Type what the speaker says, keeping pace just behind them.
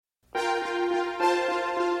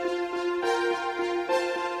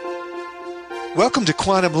Welcome to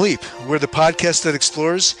Quantum Leap. We're the podcast that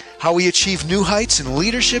explores how we achieve new heights in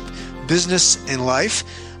leadership, business, and life.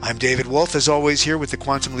 I'm David Wolf, as always, here with the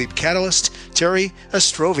Quantum Leap catalyst, Terry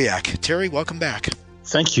Ostrowiak. Terry, welcome back.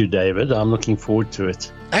 Thank you, David. I'm looking forward to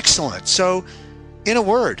it. Excellent. So, in a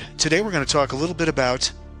word, today we're going to talk a little bit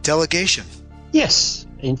about delegation. Yes.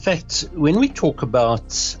 In fact, when we talk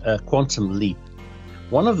about Quantum Leap,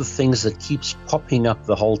 one of the things that keeps popping up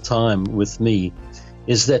the whole time with me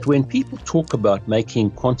is that when people talk about making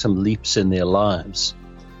quantum leaps in their lives,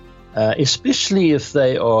 especially if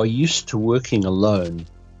they are used to working alone,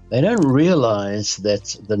 they don't realize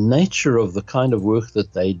that the nature of the kind of work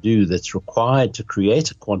that they do that's required to create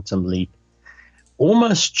a quantum leap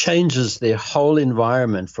almost changes their whole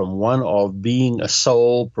environment from one of being a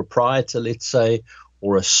sole proprietor, let's say,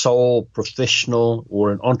 or a sole professional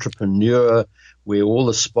or an entrepreneur where all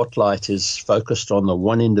the spotlight is focused on the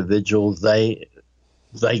one individual. They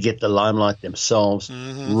get the limelight themselves,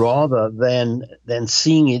 rather than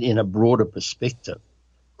seeing it in a broader perspective.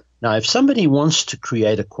 Now, if somebody wants to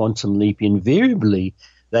create a quantum leap, invariably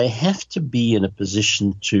they have to be in a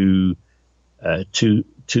position to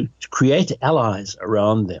create allies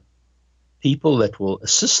around them, people that will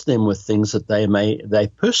assist them with things that they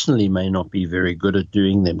personally may not be very good at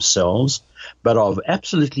doing themselves, but are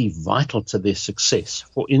absolutely vital to their success.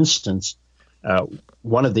 For instance,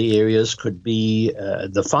 one of the areas could be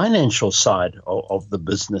the financial side of the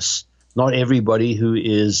business. Not everybody who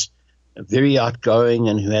is very outgoing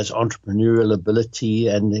and who has entrepreneurial ability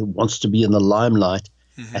and who wants to be in the limelight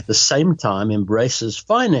at the same time embraces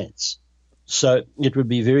finance. So it would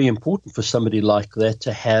be very important for somebody like that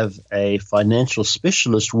to have a financial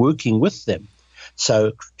specialist working with them.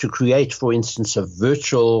 So to create, for instance, a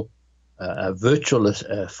virtual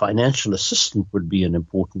financial assistant would be an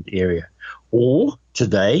important area. Or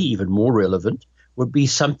today, even more relevant, would be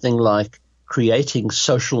something like creating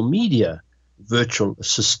social media virtual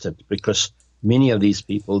assistant, because many of these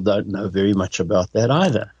people don't know very much about that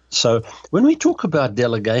either. So when we talk about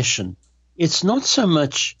delegation, it's not so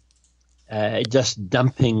much just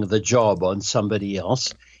dumping the job on somebody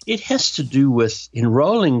else. It has to do with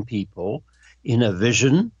enrolling people in a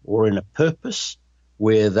vision or in a purpose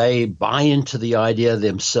where they buy into the idea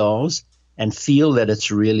themselves and feel that it's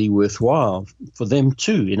really worthwhile for them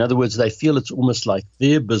too. In other words, they feel it's almost like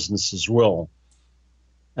their business as well.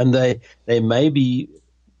 And they may be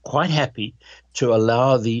quite happy to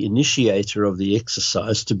allow the initiator of the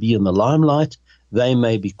exercise to be in the limelight. They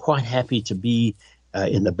may be quite happy to be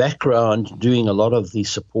in the background doing a lot of the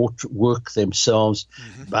support work themselves,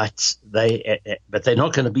 but they're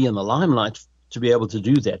not going to be in the limelight to be able to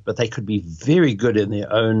do that. But they could be very good in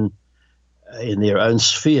their own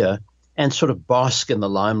sphere and sort of bask in the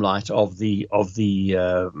limelight of the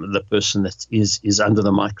person that is under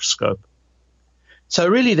the microscope. So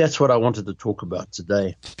really, that's what I wanted to talk about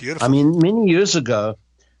today. Beautiful. I mean, many years ago,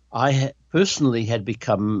 I personally had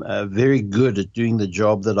become very good at doing the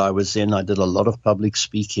job that I was in. I did a lot of public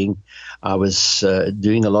speaking. I was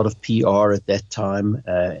doing a lot of PR at that time,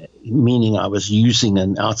 meaning I was using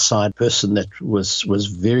an outside person that was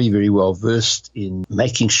very, very well versed in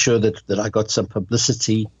making sure that I got some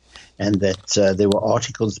publicity and that there were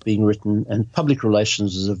articles being written. And public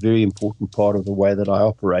relations is a very important part of the way that I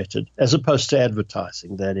operated, as opposed to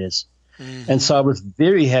advertising, that is. And so I was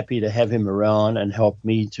very happy to have him around and help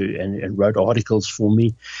me and wrote articles for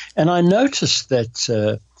me. And I noticed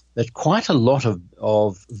that quite a lot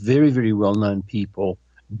of very, very well-known people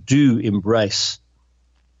do embrace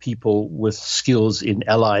people with skills in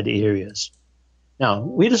allied areas. Now,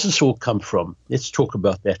 where does this all come from? Let's talk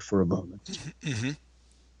about that for a moment.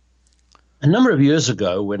 A number of years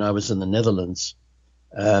ago, when I was in the Netherlands,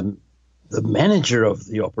 the manager of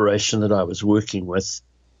the operation that I was working with,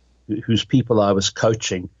 whose people I was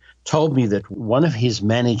coaching, told me that one of his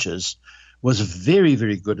managers was very,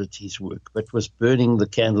 very good at his work, but was burning the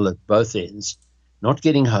candle at both ends, not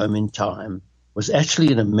getting home in time, was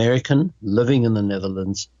actually an American living in the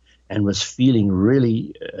Netherlands, and was feeling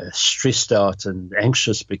really stressed out and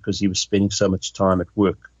anxious because he was spending so much time at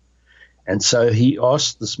work. And so he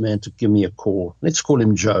asked this man to give me a call. Let's call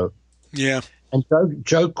him Joe. Yeah. And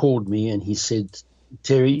Joe called me and he said,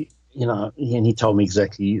 Terry, and he told me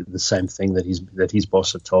exactly the same thing that his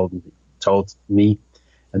boss had told me,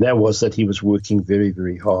 and that was that he was working very,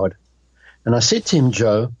 very hard. And I said to him,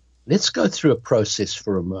 Joe, let's go through a process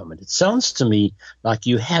for a moment. It sounds to me like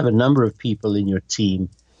you have a number of people in your team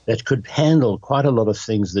that could handle quite a lot of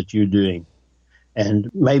things that you're doing and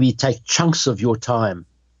maybe take chunks of your time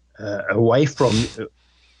away from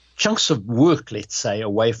chunks of work, let's say,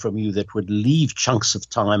 away from you that would leave chunks of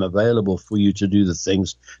time available for you to do the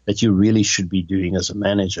things that you really should be doing as a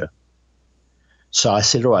manager. So I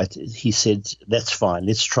said, all right. He said, that's fine.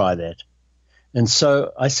 Let's try that. And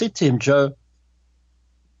so I said to him, Joe,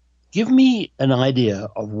 give me an idea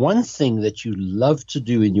of one thing that you love to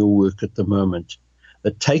do in your work at the moment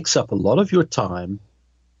that takes up a lot of your time,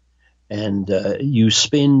 and you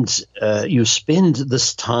spend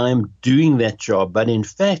this time doing that job, but in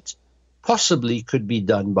fact possibly could be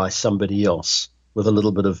done by somebody else with a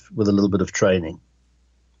little bit of training.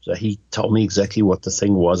 So he told me exactly what the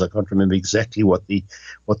thing was. I can't remember exactly what the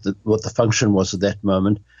function was at that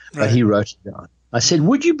moment, but he wrote it down. I said,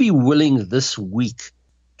 would you be willing this week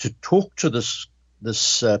to talk to this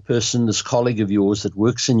person, this colleague of yours that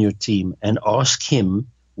works in your team, and ask him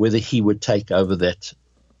whether he would take over that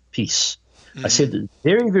piece? I said, it's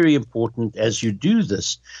very, very important as you do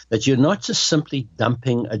this, that you're not just simply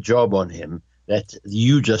dumping a job on him that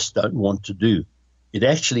you just don't want to do. It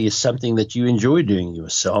actually is something that you enjoy doing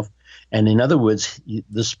yourself. And in other words,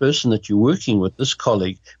 this person that you're working with, this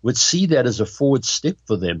colleague, would see that as a forward step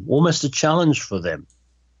for them, almost a challenge for them.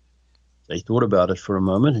 So he thought about it for a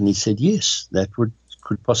moment and he said, yes, that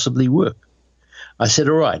could possibly work. I said,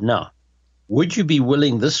 all right, now, would you be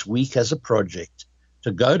willing this week as a project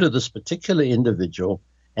to go to this particular individual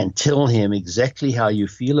and tell him exactly how you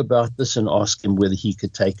feel about this and ask him whether he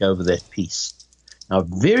could take over that piece? Now,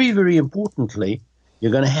 very, very importantly,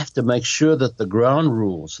 you're going to have to make sure that the ground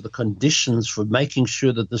rules, the conditions for making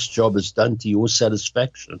sure that this job is done to your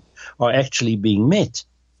satisfaction are actually being met.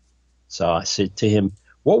 So I said to him,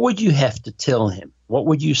 what would you have to tell him? What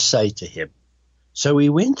would you say to him? So we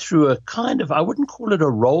went through a kind of, I wouldn't call it a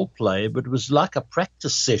role play, but it was like a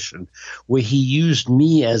practice session where he used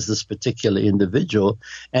me as this particular individual,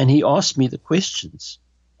 and he asked me the questions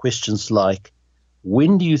like,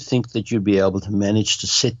 when do you think that you'd be able to manage to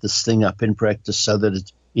set this thing up in practice so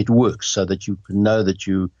that it works, so that you can know that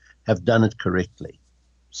you have done it correctly?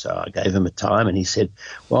 So I gave him a time, and he said,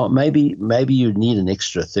 well, maybe you'd need an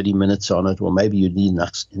extra 30 minutes on it, or maybe you'd need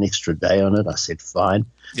an extra day on it. I said, fine.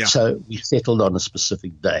 Yeah. So we settled on a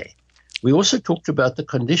specific day. We also talked about the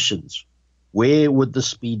conditions. Where would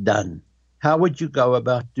this be done? How would you go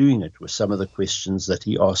about doing it, were some of the questions that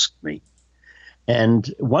he asked me. And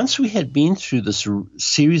once we had been through this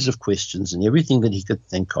series of questions and everything that he could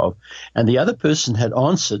think of, and the other person had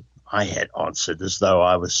answered, I had answered as though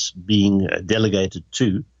I was being delegated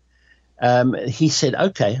to, he said,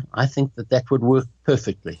 okay, I think that would work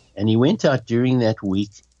perfectly. And he went out during that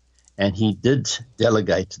week and he did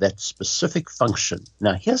delegate that specific function.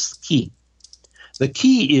 Now, here's the key. The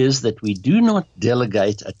key is that we do not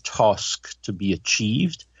delegate a task to be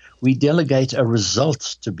achieved. We delegate a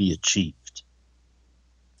result to be achieved.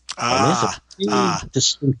 There's a big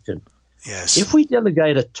distinction. Yes. If we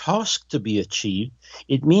delegate a task to be achieved,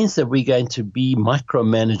 it means that we're going to be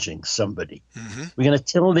micromanaging somebody. Mm-hmm. We're going to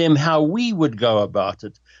tell them how we would go about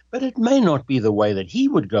it, but it may not be the way that he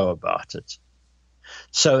would go about it.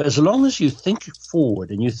 So as long as you think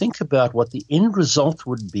forward and you think about what the end result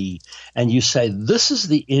would be, and you say, this is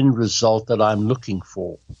the end result that I'm looking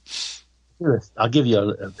for. I'll give you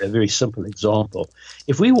a very simple example.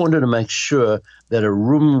 If we wanted to make sure that a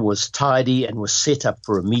room was tidy and was set up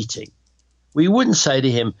for a meeting, we wouldn't say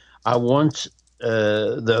to him, I want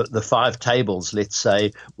the 5 tables, let's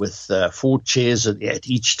say, with 4 chairs at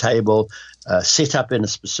each table, set up in a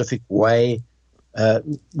specific way.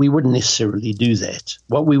 We wouldn't necessarily do that.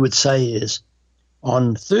 What we would say is,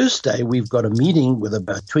 on Thursday, we've got a meeting with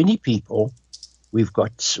about 20 people. We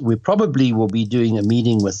probably will be doing a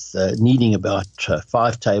meeting with needing about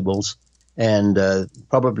 5 tables, and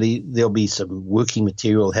probably there'll be some working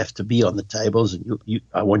material have to be on the tables. And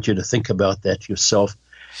I want you to think about that yourself.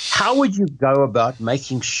 How would you go about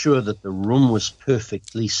making sure that the room was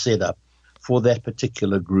perfectly set up for that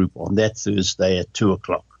particular group on that Thursday at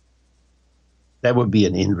 2:00? That would be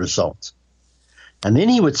an end result. And then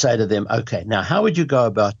he would say to them, okay, now how would you go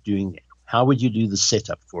about doing that? How would you do the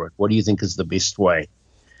setup for it? What do you think is the best way?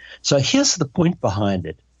 So here's the point behind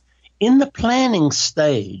it. In the planning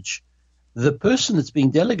stage, the person that's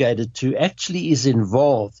being delegated to actually is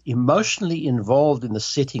involved, emotionally involved in the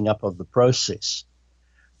setting up of the process,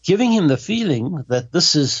 giving him the feeling that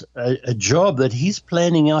this is a job that he's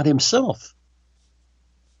planning out himself.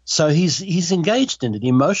 So he's engaged in it,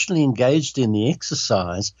 emotionally engaged in the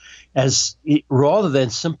exercise, rather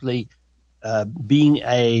than simply being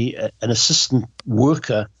an assistant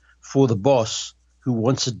worker for the boss who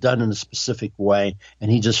wants it done in a specific way, and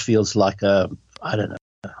he just feels like I don't know,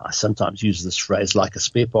 I sometimes use this phrase, like a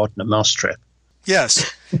spare part in a mousetrap.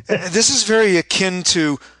 Yes. This is very akin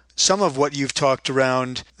to some of what you've talked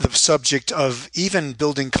around the subject of even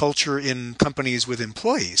building culture in companies with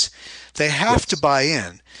employees. They have to Yes. buy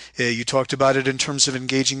in. You talked about it in terms of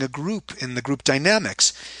engaging a group in the group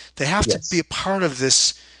dynamics. They have to be Yes. a part of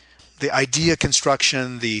this, the idea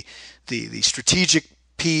construction, the strategic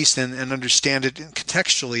piece, and understand it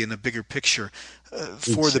contextually in a bigger picture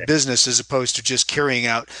for the Exactly. business as opposed to just carrying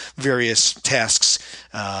out various tasks.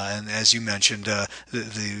 And as you mentioned,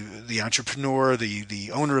 the entrepreneur,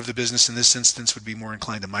 the owner of the business in this instance would be more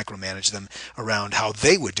inclined to micromanage them around how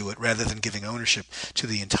they would do it rather than giving ownership to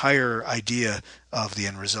the entire idea of the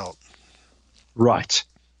end result. Right.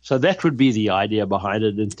 So that would be the idea behind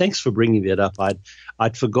it. And thanks for bringing that up.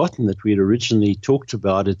 I'd forgotten that we had originally talked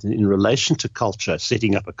about it in relation to culture,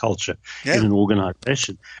 setting up a culture Yeah. in an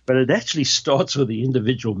organization. But it actually starts with the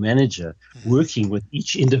individual manager working with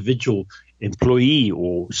each individual employee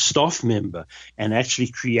or staff member and actually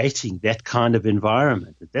creating that kind of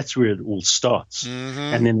environment. That's where it all starts. Mm-hmm.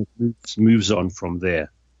 And then it moves on from there.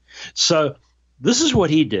 So this is what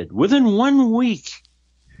he did. Within 1 week,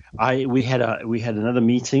 we had another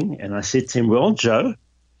meeting, and I said to him, "Well, Joe,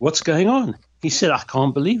 what's going on?" He said, "I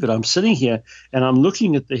can't believe it. I'm sitting here and I'm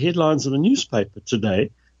looking at the headlines of the newspaper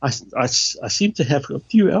today. I seem to have a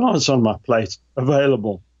few hours on my plate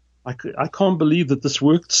available. I can't believe that this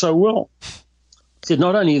worked so well." He said,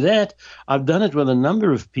 "Not only that, I've done it with a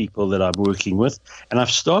number of people that I'm working with, and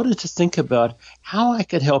I've started to think about how I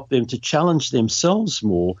could help them to challenge themselves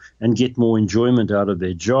more and get more enjoyment out of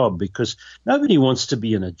their job, because nobody wants to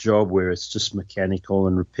be in a job where it's just mechanical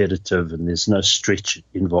and repetitive and there's no stretch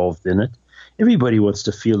involved in it. Everybody wants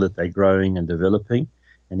to feel that they're growing and developing."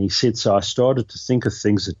 And he said, so I started to think of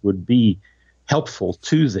things that would be helpful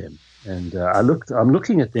to them. And I'm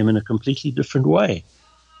looking at them in a completely different way.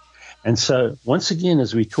 And so, once again,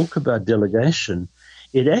 as we talk about delegation,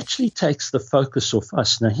 it actually takes the focus off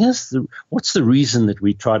us. Now, what's the reason that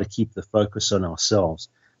we try to keep the focus on ourselves?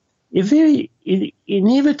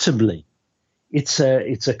 Inevitably, it's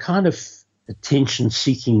a kind of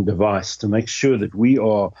attention-seeking device to make sure that we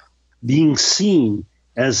are being seen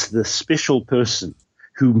as the special person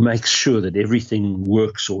who makes sure that everything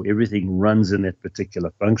works or everything runs in that particular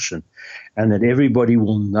function, and that everybody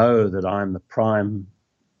will know that I'm the prime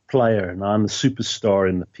player and I'm the superstar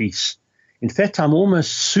in the piece. In fact, I'm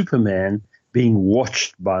almost Superman being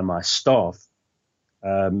watched by my staff,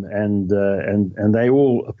 and they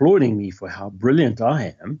all applauding me for how brilliant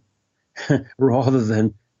I am, rather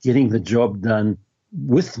than getting the job done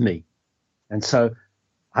with me. And so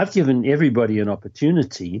I've given everybody an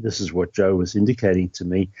opportunity, this is what Joe was indicating to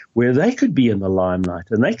me, where they could be in the limelight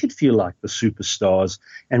and they could feel like the superstars,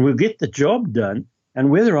 and we'll get the job done. And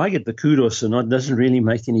whether I get the kudos or not doesn't really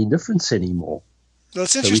make any difference anymore. Well,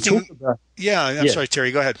 it's So we interesting. talk about, Yeah, I'm yeah, sorry,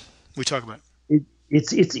 Terry. Go ahead. We talk about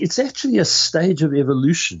it's actually a stage of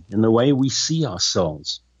evolution in the way we see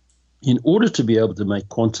ourselves. In order to be able to make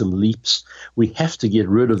quantum leaps, we have to get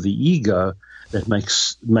rid of the ego that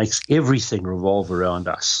makes everything revolve around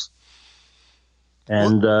us.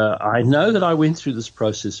 And I know that I went through this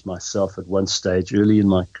process myself at one stage early in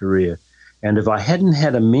my career. And if I hadn't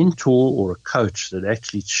had a mentor or a coach that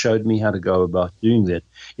actually showed me how to go about doing that,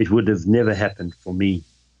 it would have never happened for me.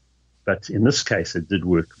 But in this case, it did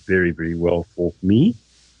work very, very well for me.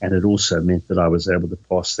 And it also meant that I was able to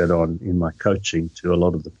pass that on in my coaching to a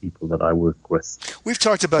lot of the people that I work with. We've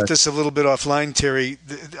talked about this a little bit offline, Terry.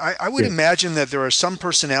 I would imagine that there are some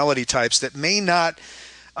personality types that may not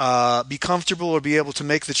be comfortable or be able to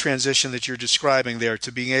make the transition that you're describing there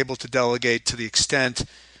to being able to delegate to the extent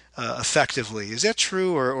effectively. Is that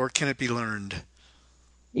true, or can it be learned?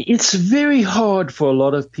 It's very hard for a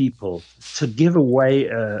lot of people to give away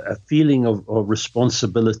a feeling of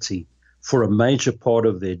responsibility for a major part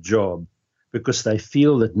of their job because they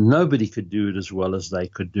feel that nobody could do it as well as they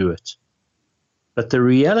could do it. But the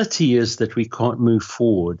reality is that we can't move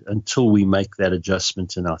forward until we make that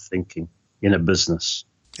adjustment in our thinking in a business.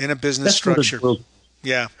 In a business That's structure. what it will.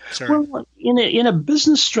 Yeah, sorry. Well, in a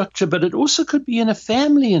business structure, but it also could be in a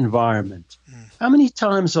family environment. How many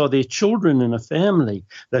times are there children in a family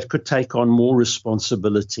that could take on more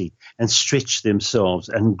responsibility and stretch themselves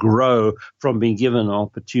and grow from being given an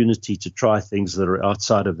opportunity to try things that are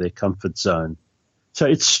outside of their comfort zone? So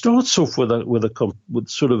it starts off with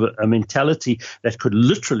sort of a mentality that could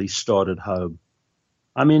literally start at home.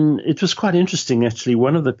 I mean, it was quite interesting, actually.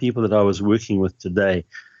 One of the people that I was working with today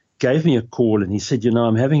gave me a call and he said,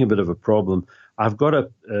 I'm having a bit of a problem. I've got a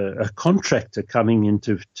contractor coming in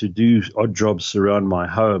to do odd jobs around my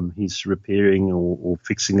home. He's repairing or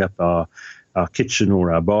fixing up our kitchen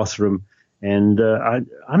or our bathroom. And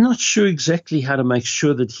I'm not sure exactly how to make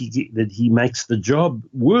sure that he makes the job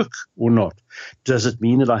work or not. Does it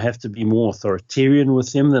mean that I have to be more authoritarian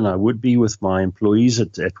with him than I would be with my employees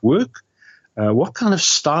at work? What kind of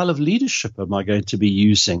style of leadership am I going to be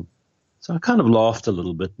using? So I kind of laughed a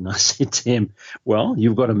little bit, and I said to him, well,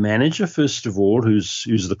 you've got a manager, first of all, who's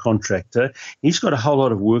the contractor. He's got a whole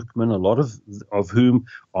lot of workmen, a lot of whom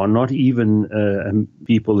are not even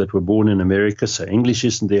people that were born in America, so English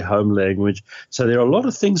isn't their home language. So there are a lot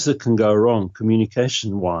of things that can go wrong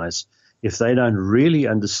communication-wise if they don't really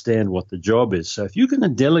understand what the job is. So if you're going to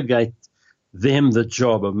delegate them the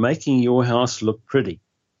job of making your house look pretty,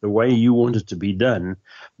 the way you want it to be done,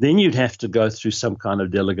 then you'd have to go through some kind of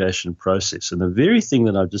delegation process. And the very thing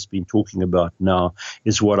that I've just been talking about now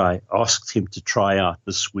is what I asked him to try out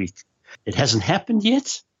this week. It hasn't happened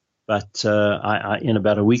yet, but in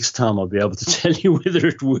about a week's time, I'll be able to tell you whether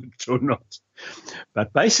it worked or not.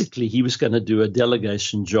 But basically, he was going to do a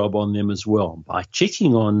delegation job on them as well by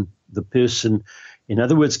checking on the person. In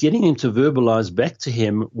other words, getting him to verbalize back to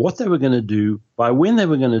him what they were going to do, by when they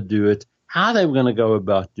were going to do it, how they were going to go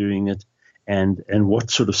about doing it, and what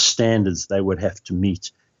sort of standards they would have to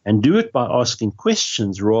meet, and do it by asking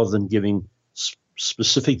questions rather than giving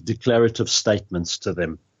specific declarative statements to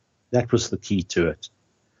them. That was the key to it.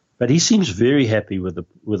 But he seems very happy with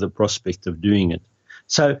the prospect of doing it.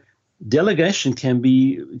 So delegation can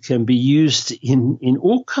be used in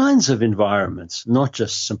all kinds of environments, not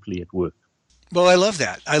just simply at work. Well, I love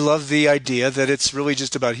that. I love the idea that it's really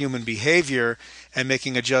just about human behavior and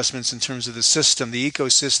making adjustments in terms of the system, the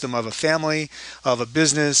ecosystem of a family, of a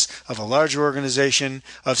business, of a larger organization,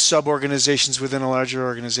 of sub-organizations within a larger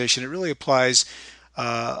organization. It really applies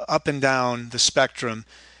up and down the spectrum.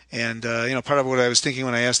 And, part of what I was thinking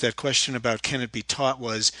when I asked that question about can it be taught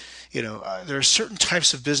was, there are certain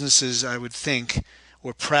types of businesses, I would think,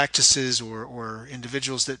 or practices or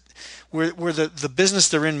individuals that where the business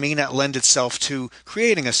they're in may not lend itself to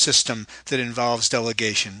creating a system that involves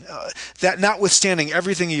delegation. That notwithstanding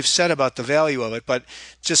everything you've said about the value of it, but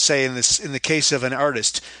just say in the case of an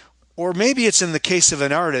artist, or maybe it's in the case of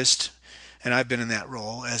an artist, and I've been in that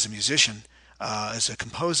role as a musician, as a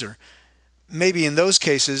composer, maybe in those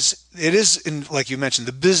cases it is, like you mentioned,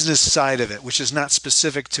 the business side of it, which is not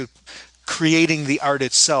specific to creating the art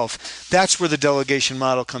itself. That's where the delegation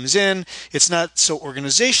model comes in. It's not so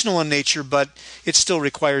organizational in nature, but it still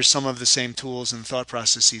requires some of the same tools and thought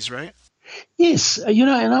processes, right? Yes,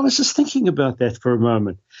 and I was just thinking about that for a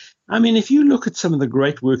moment. I mean, if you look at some of the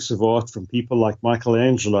great works of art from people like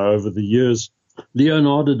Michelangelo over the years,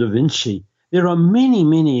 Leonardo da Vinci, there are many,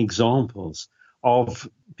 many examples of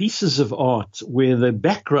pieces of art where the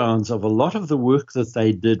backgrounds of a lot of the work that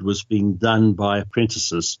they did was being done by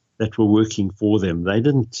apprentices that were working for them. They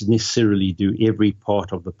didn't necessarily do every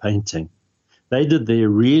part of the painting. They did their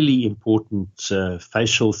really important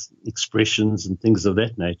facial expressions and things of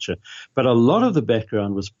that nature. But a lot of the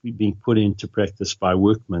background was being put into practice by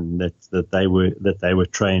workmen that they were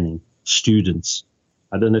training, students.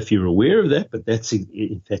 I don't know if you're aware of that, but that's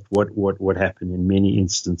in fact what happened in many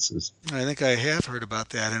instances. I think I have heard about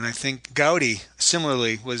that, and I think Gaudi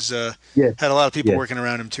similarly was had a lot of people working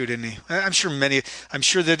around him too, didn't he? I'm sure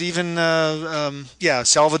that even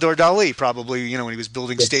Salvador Dali probably, when he was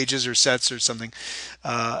building stages or sets or something.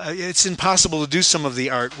 It's impossible to do some of the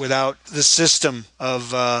art without the system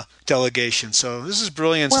of delegation. So this is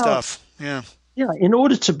brilliant stuff. Yeah. Yeah, in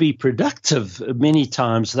order to be productive, many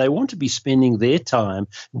times they want to be spending their time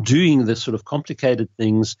doing the sort of complicated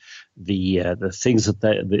things, the things that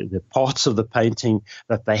the parts of the painting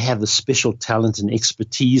that they have the special talent and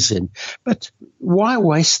expertise in. But why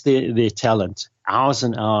waste their talent, hours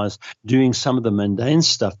and hours, doing some of the mundane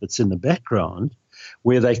stuff that's in the background,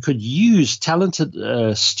 where they could use talented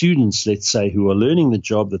students, let's say, who are learning the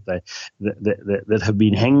job that have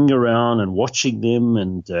been hanging around and watching them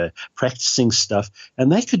and practicing stuff,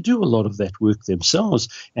 and they could do a lot of that work themselves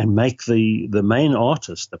and make the main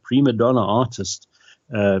artist, the prima donna artist,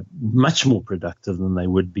 much more productive than they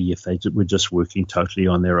would be if they were just working totally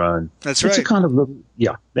on their own. That's right. It's a kind of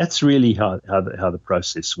that's really how the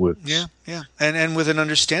process works. Yeah, and with an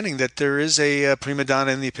understanding that there is a prima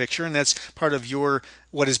donna in the picture, and that's part of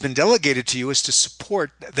what has been delegated to you is to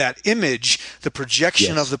support that image, the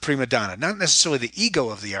projection of the prima donna, not necessarily the ego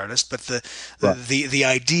of the artist, but the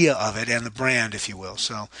idea of it and the brand, if you will.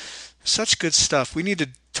 So, such good stuff. We need to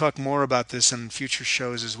talk more about this in future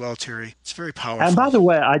shows as well, Terry. It's very powerful. And by the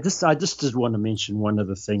way, I just did want to mention one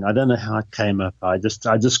other thing. I don't know how it came up. I just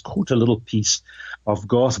caught a little piece of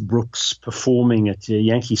Garth Brooks performing at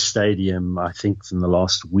Yankee Stadium, I think, in the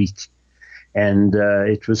last week. and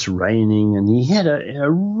it was raining, and he had a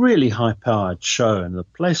really high-powered show, and the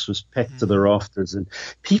place was packed to the rafters, and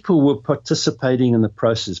people were participating in the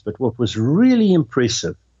process. But what was really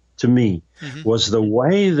impressive to me was the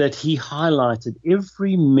way that he highlighted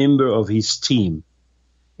every member of his team,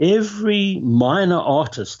 every minor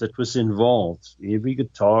artist that was involved, every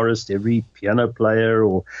guitarist, every piano player,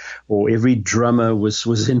 or every drummer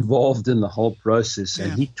was involved in the whole process.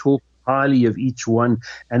 And he talked highly of each one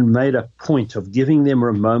and made a point of giving them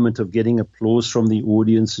a moment of getting applause from the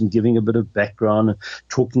audience and giving a bit of background and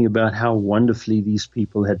talking about how wonderfully these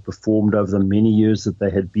people had performed over the many years that they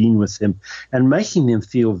had been with him, and making them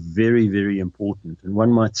feel very, very important. And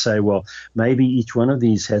one might say, well, maybe each one of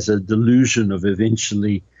these has a delusion of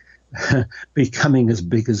eventually becoming as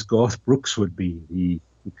big as Garth Brooks would be, the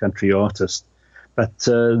country artist. But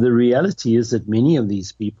the reality is that many of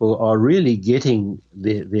these people are really getting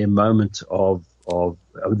their moment of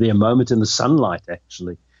their moment in the sunlight,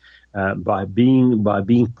 actually, by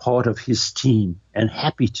being part of his team, and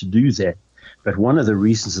happy to do that. But one of the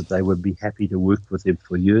reasons that they would be happy to work with him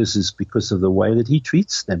for years is because of the way that he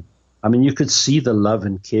treats them. I mean, you could see the love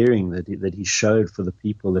and caring that he showed for the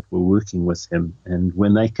people that were working with him. And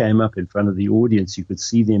when they came up in front of the audience, you could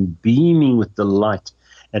see them beaming with delight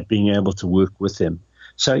at being able to work with him.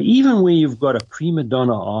 So even where you've got a prima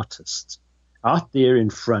donna artist out there in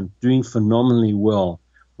front doing phenomenally well,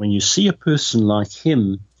 when you see a person like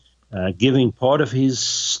him giving part of his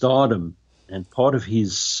stardom and part of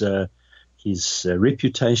his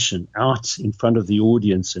reputation out in front of the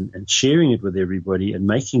audience and sharing it with everybody and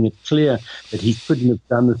making it clear that he couldn't have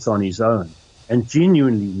done this on his own and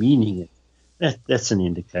genuinely meaning it, that's an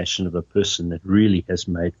indication of a person that really has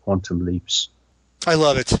made quantum leaps. I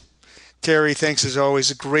love it. Terry, thanks as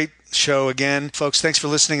always. A great show again. Folks, thanks for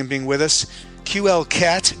listening and being with us.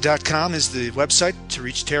 QLcat.com is the website to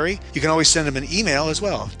reach Terry. You can always send him an email as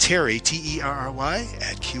well. Terry, Terry,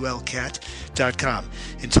 at QLcat.com.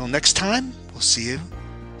 Until next time, we'll see you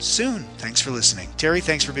soon. Thanks for listening. Terry,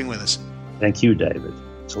 thanks for being with us. Thank you, David.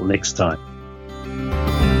 Until next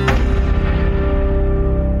time.